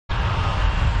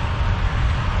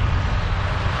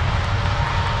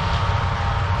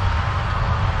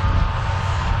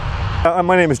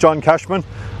My name is John Cashman.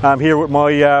 I'm here with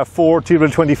my Ford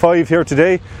TW-25 here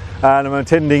today, and I'm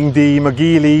attending the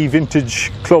McGeely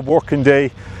Vintage Club Working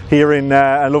Day here in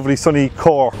a lovely sunny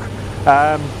Cork.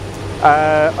 I've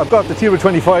got the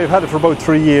TW-25, had it for about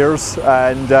 3 years,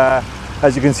 and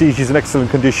as you can see, she's in excellent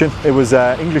condition. It was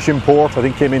English import, I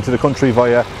think came into the country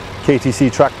via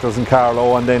KTC Tractors in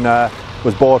Carlow, and then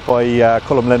was bought by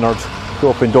Colm Leonard, who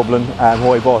up in Dublin, and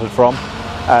who I bought it from.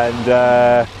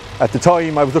 And at the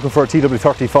time I was looking for a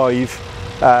TW-25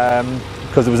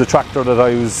 because it was a tractor that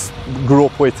I grew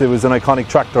up with. It was an iconic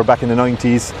tractor back in the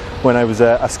 90s when I was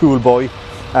a schoolboy,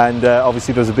 and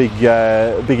obviously there's a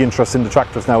big interest in the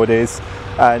tractors nowadays,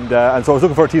 and so I was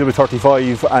looking for a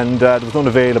TW-35, and there was none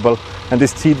available, and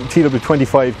this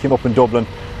TW-25 came up in Dublin,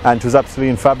 and it was absolutely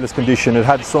in fabulous condition. It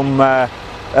had some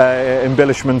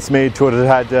embellishments made to it. It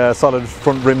had solid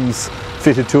front rims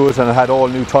fitted to it, and it had all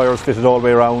new tyres fitted all the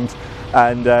way around,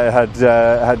 and had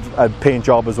a paint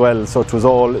job as well, so it was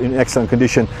all in excellent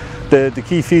condition. The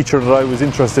key feature that I was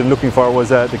interested in looking for was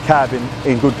the cab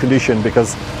in good condition,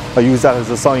 because I use that as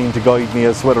a sign to guide me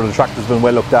as to whether the tractor's been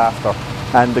well looked after.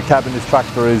 And the cab in this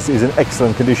tractor is in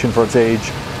excellent condition for its age.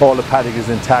 All the padding is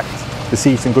intact, the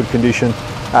seat's in good condition,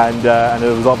 and it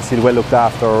was obviously well looked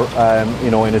after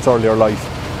in its earlier life.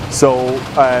 So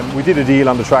we did a deal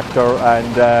on the tractor,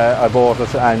 and I bought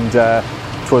it, and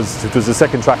it was the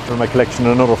second tractor in my collection,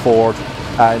 another Ford,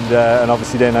 and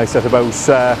obviously then I set about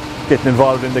getting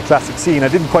involved in the classic scene. I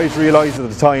didn't quite realise at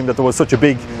the time that there was such a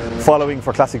big following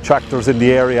for classic tractors in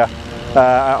the area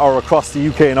or across the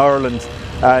UK and Ireland,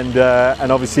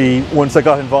 and obviously once I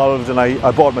got involved, and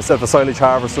I bought myself a silage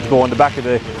harvester to go on the back of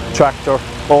the tractor,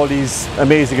 all these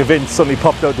amazing events suddenly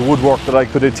popped out the woodwork that I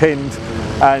could attend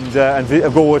and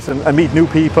go with and meet new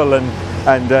people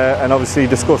and obviously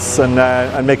discuss and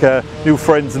make new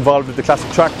friends involved with the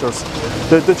classic tractors.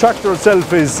 The tractor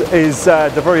itself is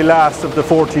the very last of the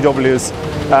Ford TWs.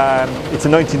 It's a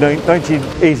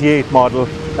 1988 model,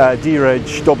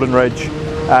 D-Reg, Dublin Reg,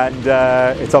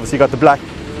 and it's obviously got the black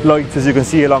lights, as you can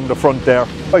see along the front there.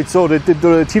 Right, so the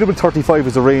TW-35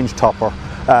 was a range topper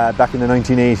back in the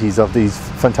 1980s of these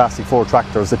fantastic Ford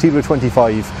tractors. The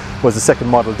TW-25 was the second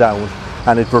model down,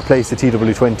 and it replaced the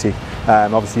TW-20,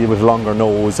 obviously with a longer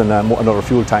nose and another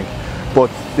fuel tank.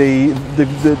 But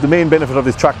the main benefit of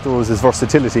this tractor was its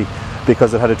versatility,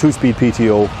 because it had a 2-speed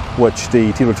PTO, which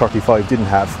the TW-35 didn't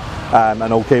have.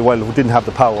 And okay, while it didn't have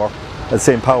the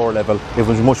same power level, it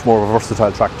was much more of a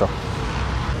versatile tractor.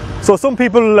 So some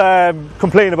people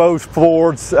complain about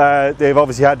Fords. They've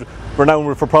obviously had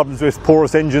renown for problems with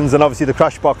porous engines, and obviously the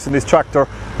crash box in this tractor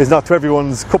is not to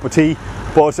everyone's cup of tea.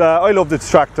 But I love this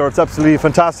tractor. It's absolutely a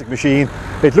fantastic machine.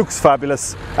 It looks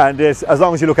fabulous, and as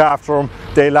long as you look after them,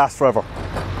 they last forever.